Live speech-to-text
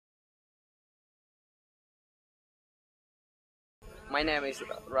My name is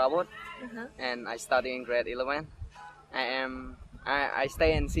Ravuth, and I study in grade 11. I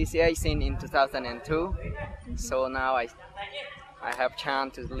stay in CCA since in 2002, so now I have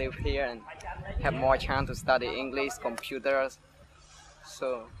chance to live here and have more chance to study English, computers.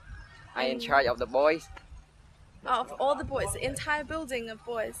 So I in charge of the boys. Oh, of all the boys, the entire building of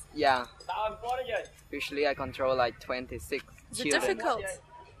boys. Yeah. Usually I control like 26 Is it children. difficult?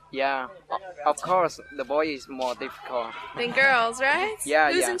 Yeah. Of course, the boy is more difficult. Than girls, right?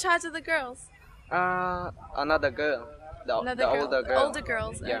 Yeah, Who's yeah. in charge of the girls? Another girl. Another the girl. older The girl. older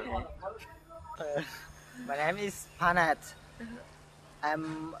girls. Yeah. Okay. My name is Phaneth.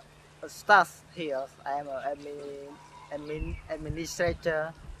 I'm a staff here. I'm an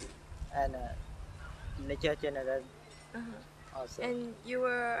administrator and a manager general. Also. And you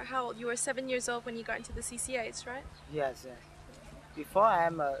were how old? You were 7 years old when you got into the CCAs, right? Yes, yes. Before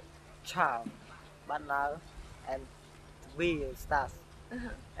I'm a child, but now I'm we staff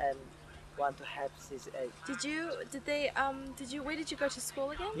and want to have CCA. Where did you go to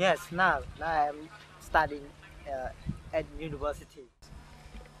school again? Yes, now I'm studying at university.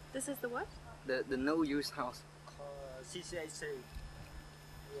 This is the what? The no use house. CCA 3.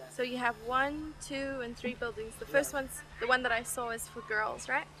 Yeah. So you have 1, 2, and 3 buildings. The first one's the one that I saw is for girls,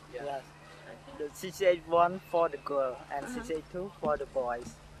 right? Yeah. Yes. The CCA 1 for the girl and CCA 2 for the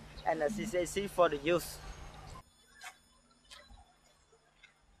boys and the CCA 3 for the youth.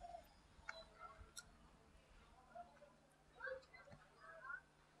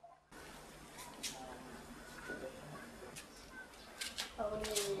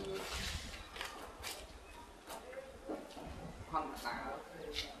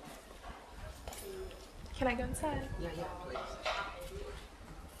 Can I go inside? Yeah, please.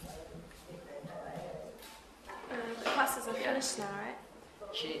 The classes are finished now, right?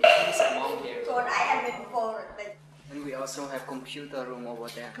 She's a mom here. And we also have computer room over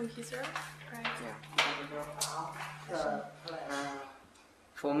there. Computer? Right. Yeah.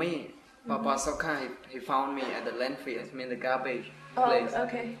 For me, Papa Soka, he found me at the landfill, I mean the garbage place.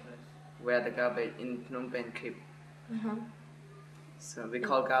 Okay. Where the garbage in Phnom Penh keep. So we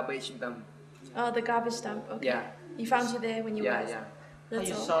call garbage dump. Oh, the garbage dump. Okay. Yeah. He found you there when you were. Yeah. That's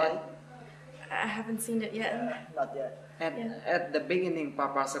You all. saw it? I haven't seen it yet. Not yet. At the beginning,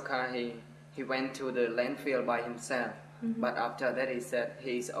 Papa Soka, he went to the landfill by himself. But after that, he said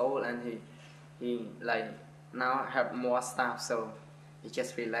he's old and he like now have more staff, so he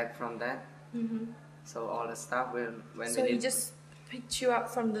just relaxed from that. So all the staff will when So we he need. just picked you up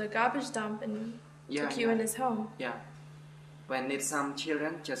from the garbage dump and took you in his home. Yeah. When need some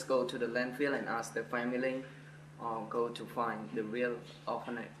children, just go to the landfill and ask the family, or go to find the real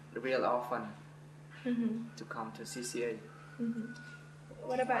orphan, to come to CCA.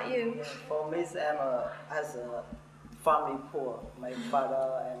 What about you? For me, as a family poor. My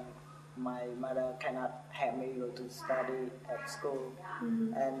father and my mother cannot help me go to study at school,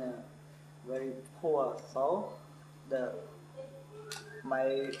 and very poor. So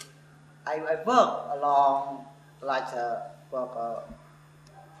I work along like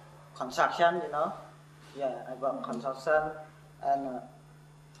construction, you know. Yeah, I work construction and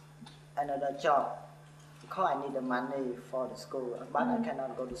another job because I need the money for the school, but I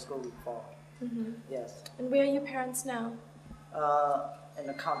cannot go to school before. Yes. And where are your parents now? In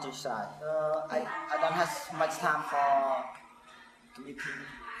the countryside. I don't have much time to meet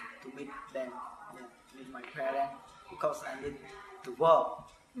them, meet my parents, because I need to work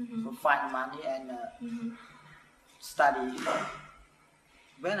to find money and study.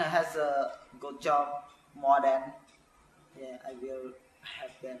 When I have a good job, more than I will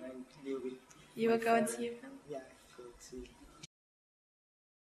have them and deal with. You will go and see them? Yeah, go see.